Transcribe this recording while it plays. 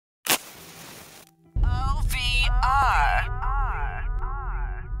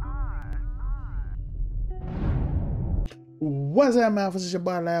What's up, man? This is your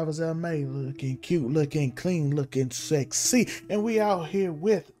boy Lavis May, looking cute, looking clean, looking sexy, and we out here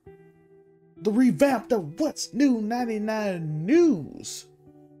with the revamped of What's New 99 News.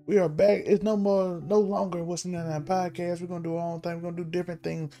 We are back. It's no longer What's New 99 podcast. We're gonna do our own thing. We're gonna do different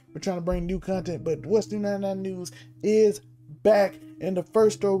things. We're trying to bring new content, but What's New 99 News is back, and the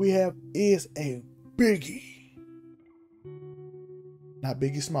first story we have is a biggie. Not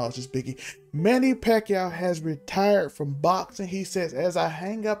Biggie Smalls, just Biggie. Manny Pacquiao has retired from boxing. He says, as I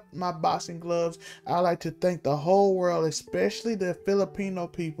hang up my boxing gloves, I'd like to thank the whole world, especially the Filipino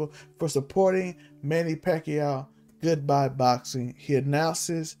people, for supporting Manny Pacquiao. Goodbye, boxing. He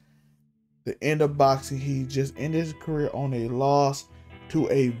announces the end of boxing. He just ended his career on a loss to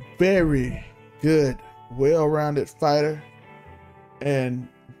a very good, well-rounded fighter. And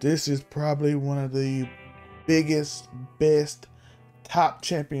this is probably one of the biggest, best, top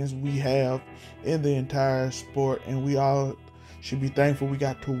champions we have in the entire sport, and we all should be thankful we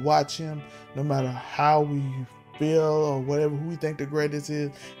got to watch him. No matter how we feel or whatever, who we think the greatest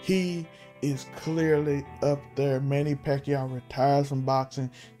is, he is clearly up there. Manny Pacquiao retires from boxing.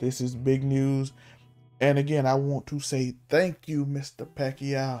 This is big news, and again, I want to say thank you, Mr.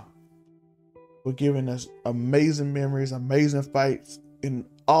 Pacquiao, for giving us amazing memories, amazing fights in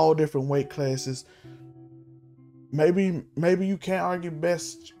all different weight classes. Maybe you can't argue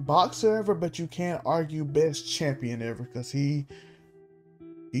best boxer ever, but you can't argue best champion ever, because he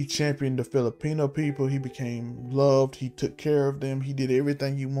championed the Filipino people. He became loved. He took care of them. He did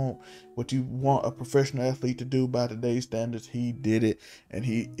everything what you want a professional athlete to do by today's standards. He did it, and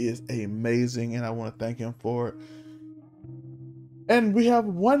he is amazing, and I want to thank him for it. And we have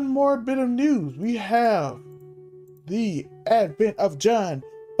one more bit of news. We have the advent of Jon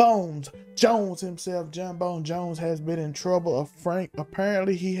Bones Jones himself. Jon Bones Jones has been in trouble.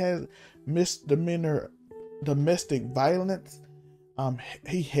 Apparently he has misdemeanor domestic violence.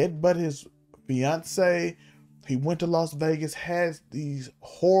 He headbutted his fiance. He went to Las Vegas, has these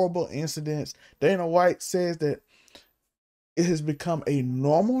horrible incidents. Dana White says that it has become a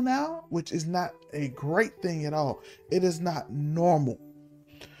normal now, which is not a great thing at all. It is not normal.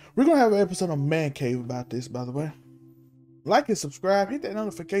 We're gonna have an episode on Man Cave about this, by the way. Like and subscribe, hit that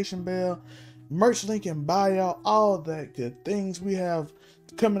notification bell, merch link in bio, all that good things. We have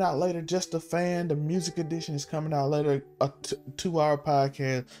coming out later, Just a Fan, the music edition is coming out later, a 2-hour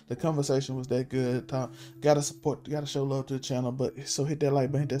podcast. The conversation was that good. Gotta support, gotta show love to the channel, but so hit that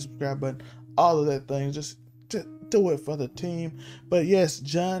like button, hit that subscribe button, all of that thing. Just do it for the team. But yes,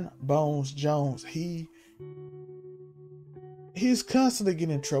 Jon Bones Jones, he's constantly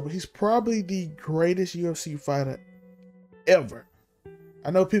getting in trouble. He's probably the greatest UFC fighter ever. I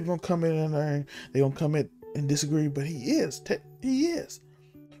know people gonna come in there and they gonna come in and disagree, but he is.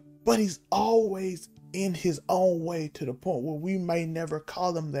 But he's always in his own way, to the point where we may never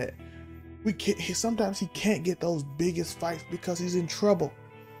call him that. Sometimes he can't get those biggest fights because he's in trouble.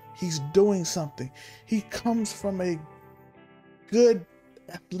 He's doing something. He comes from a good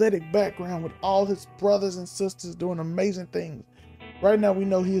athletic background with all his brothers and sisters doing amazing things. Right now, we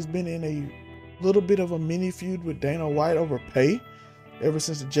know he has been in a little bit of a mini feud with Dana White over pay. Ever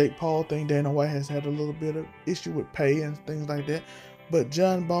since the Jake Paul thing, Dana White has had a little bit of issue with pay and things like that. But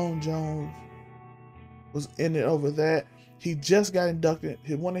Jon Bones Jones was in it over that. He just got inducted.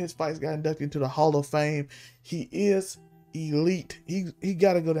 One of his fights got inducted into the Hall of Fame. He is elite. He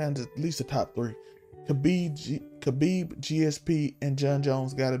got to go down to at least the top 3. Khabib, GSP, and Jon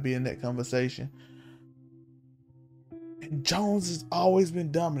Jones got to be in that conversation. And Jones has always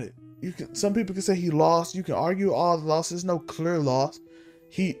been dominant. Some people can say he lost. You can argue all the losses. There's no clear loss.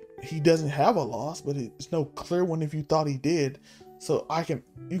 He doesn't have a loss, but it's no clear one if you thought he did. So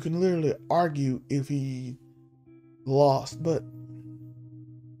you can literally argue if he lost. But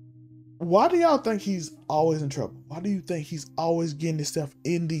why do y'all think he's always in trouble? Why do you think he's always getting himself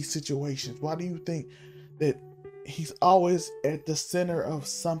in these situations? Why do you think that he's always at the center of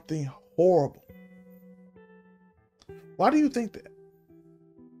something horrible? Why do you think that?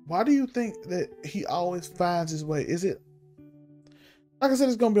 Why do you think that he always finds his way? Is it, like I said,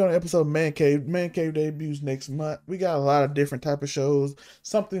 it's going to be on an episode of Man Cave. Man Cave debuts next month. We got a lot of different type of shows,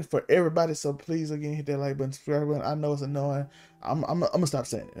 something for everybody. So please, again, hit that like button, subscribe button. I know it's annoying. I'm gonna stop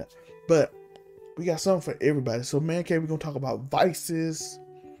saying that, but we got something for everybody. So Man Cave, we're gonna talk about vices.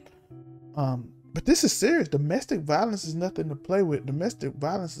 But this is serious. Domestic violence is nothing to play with. Domestic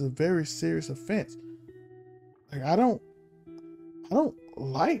violence is a very serious offense. Like, I don't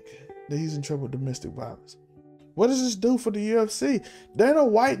like that he's in trouble with domestic violence. What does this do for the UFC? Dana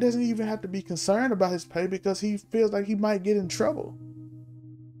White doesn't even have to be concerned about his pay because he feels like he might get in trouble.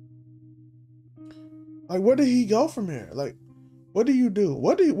 Like, where did he go from here? Like, what do you do?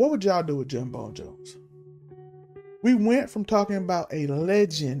 What would y'all do with Jon Jones? We went from talking about a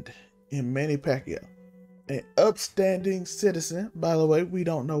legend in Manny Pacquiao, an upstanding citizen. By the way, we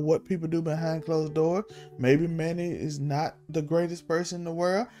don't know what people do behind closed doors. Maybe Manny is not the greatest person in the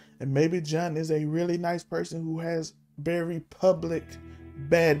world, and maybe Jon is a really nice person who has very public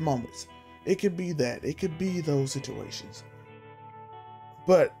bad moments. It could be that. It could be those situations.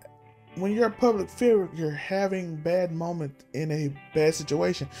 But when you're a public figure, you're having bad moments in a bad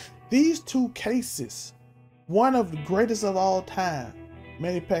situation. These two cases, one of the greatest of all time,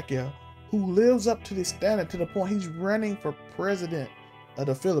 Manny Pacquiao, who lives up to the standard to the point he's running for president of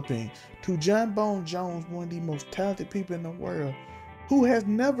the Philippines, to Jon Jones, one of the most talented people in the world, who has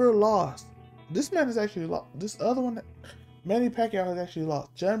never lost. This man has actually lost. This other one, Manny Pacquiao, has actually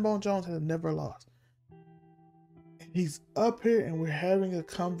lost. Jon Jones has never lost. He's up here and we're having a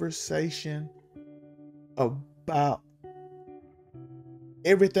conversation about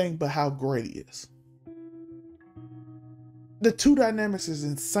everything but how great he is. The two dynamics is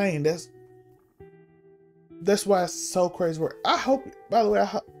insane. That's why it's so crazy. I hope, by the way,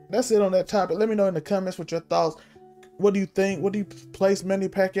 that's it on that topic. Let me know in the comments what your thoughts. What do you think? What do you place Manny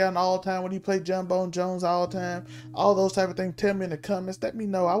Pacquiao in all the time? What do you play Jon Jones all the time? All those type of things. Tell me in the comments. Let me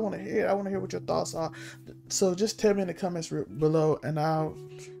know. I want to hear. I want to hear what your thoughts are. So just tell me in the comments below, and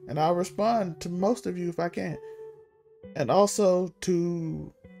I'll respond to most of you if I can. And also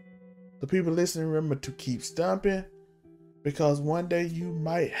to the people listening, remember to keep stomping, because one day you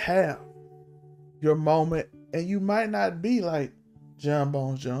might have your moment, and you might not be like Jon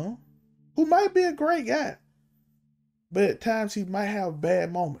Jones, who might be a great guy. But at times he might have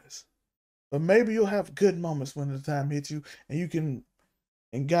bad moments. But maybe you'll have good moments when the time hits you, and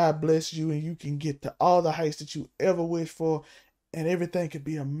God bless you, and you can get to all the heights that you ever wish for, and everything could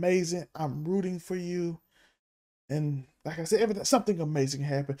be amazing. I'm rooting for you. And like I said, something amazing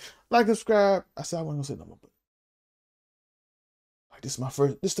happened. Like, subscribe. I said I wasn't gonna say no more, but like, this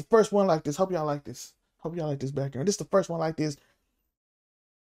is the first one like this. Hope y'all like this. Hope y'all like this background. This is the first one like this.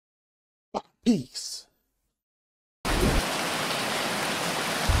 Peace.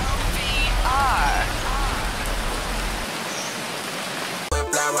 Whip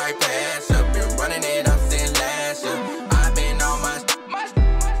like white pants.